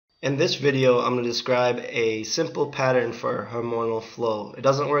In this video, I'm going to describe a simple pattern for hormonal flow. It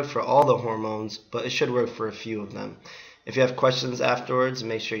doesn't work for all the hormones, but it should work for a few of them. If you have questions afterwards,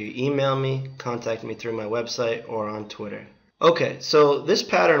 make sure you email me, contact me through my website or on Twitter. Okay, so this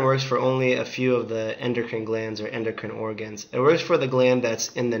pattern works for only a few of the endocrine glands or endocrine organs. It works for the gland that's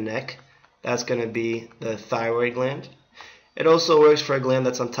in the neck. That's going to be the thyroid gland. It also works for a gland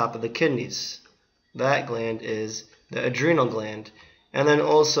that's on top of the kidneys. That gland is the adrenal gland. And then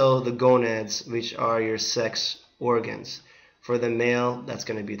also the gonads, which are your sex organs. For the male, that's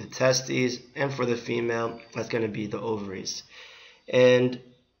going to be the testes, and for the female, that's going to be the ovaries. And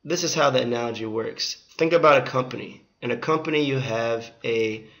this is how the analogy works. Think about a company. In a company, you have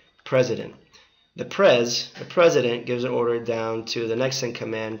a president. The president gives an order down to the next in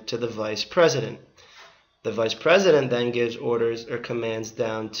command, to the vice president. The vice president then gives orders or commands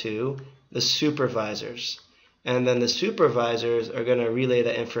down to the supervisors. And then the supervisors are going to relay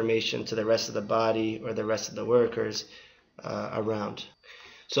that information to the rest of the body or the rest of the workers around.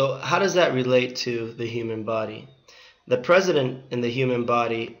 So how does that relate to the human body? The president in the human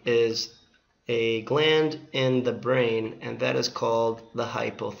body is a gland in the brain, and that is called the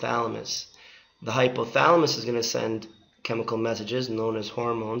hypothalamus. The hypothalamus is going to send chemical messages known as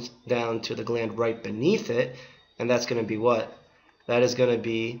hormones down to the gland right beneath it, and that's going to be what? That is going to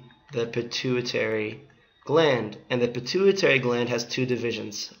be the pituitary gland. And the pituitary gland has two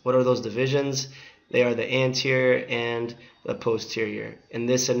divisions. What are those divisions? They are the anterior and the posterior. In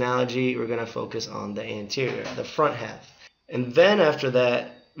this analogy, we're going to focus on the anterior, the front half. And then after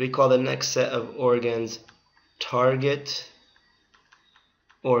that, we call the next set of organs target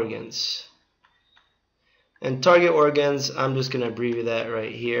organs. And target organs, I'm just going to abbreviate that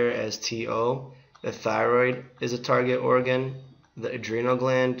right here as TO. The thyroid is a target organ. The adrenal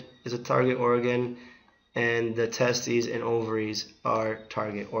gland is a target organ. And the testes and ovaries are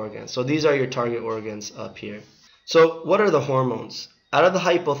target organs. So these are your target organs up here. So what are the hormones? Out of the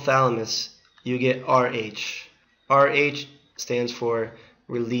hypothalamus, you get RH. RH stands for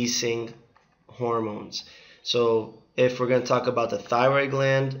releasing hormones. So if we're going to talk about the thyroid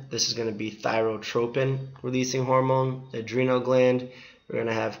gland, this is going to be thyrotropin releasing hormone. The adrenal gland, we're going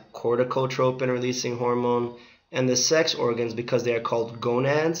to have corticotropin releasing hormone. And the sex organs, because they are called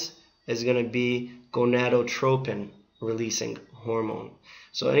gonads, is going to be gonadotropin releasing hormone.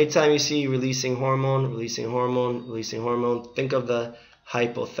 So anytime you see releasing hormone, think of the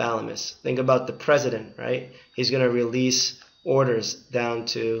hypothalamus. Think about the president, right? He's going to release orders down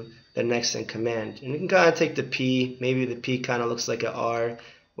to the next in command. And you can kind of take the P, maybe the P kind of looks like an R,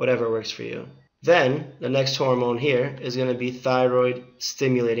 whatever works for you. Then the next hormone here is going to be thyroid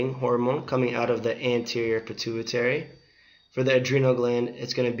stimulating hormone coming out of the anterior pituitary. For the adrenal gland,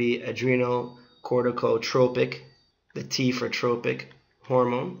 it's going to be adrenal corticotropic, the T for tropic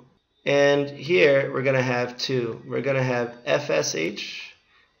hormone. And here we're going to have two. We're going to have FSH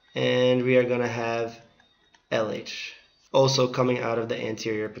and we are going to have LH, also coming out of the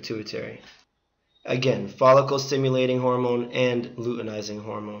anterior pituitary. Again, follicle stimulating hormone and luteinizing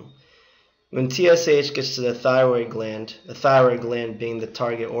hormone. When TSH gets to the thyroid gland being the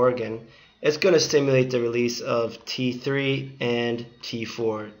target organ, it's going to stimulate the release of T3 and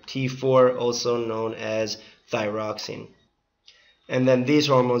T4. T4 also known as thyroxine. And then these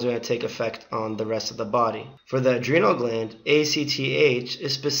hormones are going to take effect on the rest of the body. For the adrenal gland, ACTH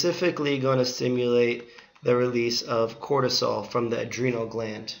is specifically going to stimulate the release of cortisol from the adrenal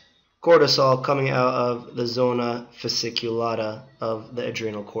gland. Cortisol coming out of the zona fasciculata of the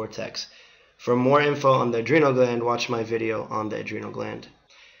adrenal cortex. For more info on the adrenal gland, watch my video on the adrenal gland.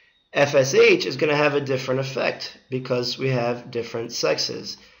 FSH is going to have a different effect because we have different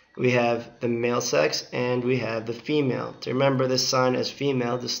sexes. We have the male sex and we have the female. To remember this sign as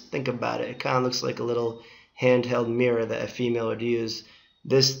female, just think about it. It kind of looks like a little handheld mirror that a female would use.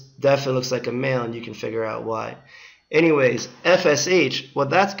 This definitely looks like a male, and you can figure out why. Anyways, FSH, what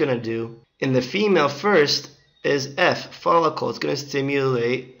that's going to do in the female first is F, follicle. It's going to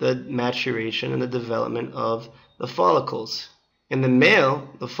stimulate the maturation and the development of the follicles. In the male,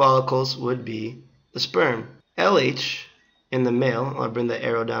 the follicles would be the sperm. LH, in the male, I'll bring the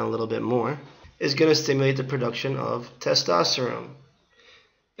arrow down a little bit more, is going to stimulate the production of testosterone.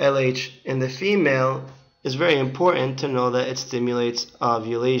 LH in the female is very important to know that it stimulates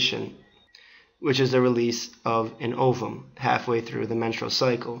ovulation, which is the release of an ovum halfway through the menstrual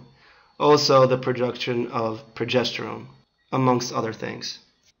cycle. Also the production of progesterone, amongst other things.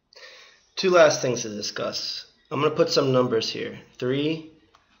 Two last things to discuss. I'm going to put some numbers here, 3,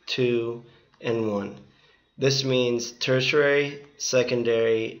 2, and 1. This means tertiary,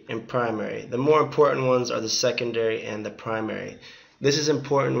 secondary, and primary. The more important ones are the secondary and the primary. This is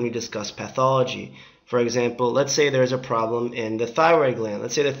important when we discuss pathology. For example, let's say there's a problem in the thyroid gland.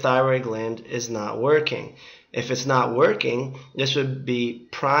 Let's say the thyroid gland is not working. If it's not working, this would be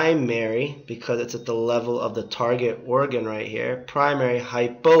primary, because it's at the level of the target organ right here, primary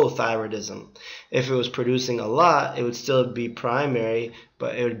hypothyroidism. If it was producing a lot, it would still be primary,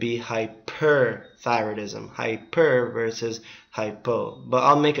 but it would be hyperthyroidism. Hyper versus hypo. But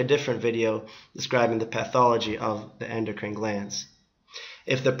I'll make a different video describing the pathology of the endocrine glands.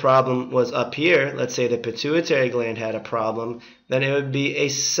 If the problem was up here, let's say the pituitary gland had a problem, then it would be a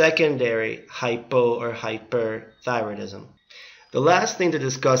secondary hypo or hyperthyroidism. The last thing to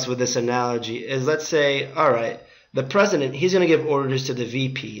discuss with this analogy is, let's say, all right, the president, he's going to give orders to the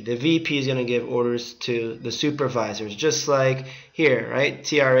VP. The VP is going to give orders to the supervisors, just like here, right?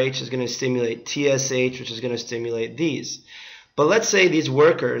 TRH is going to stimulate TSH, which is going to stimulate these. But let's say these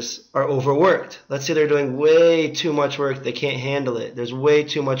workers are overworked. Let's say they're doing way too much work. They can't handle it. There's way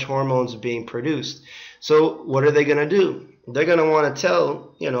too much hormones being produced. So what are they going to do? They're going to want to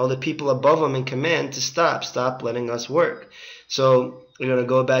tell, the people above them in command to stop letting us work. So we're going to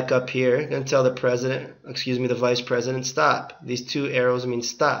go back up here and tell the vice president, stop. These two arrows mean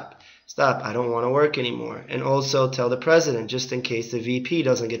stop. Stop, I don't want to work anymore. And also tell the president, just in case the VP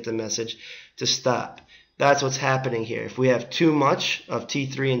doesn't get the message, to stop. That's what's happening here. If we have too much of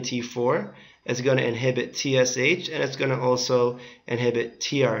T3 and T4, it's going to inhibit TSH, and it's going to also inhibit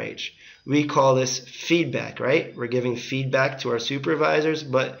TRH. We call this feedback, right? We're giving feedback to our supervisors,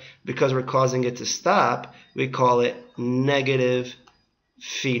 but because we're causing it to stop, we call it negative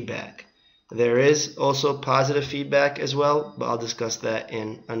feedback. There is also positive feedback as well, but I'll discuss that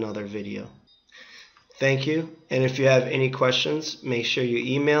in another video. Thank you, and if you have any questions, make sure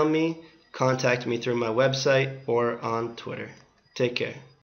you email me. Contact me through my website or on Twitter. Take care.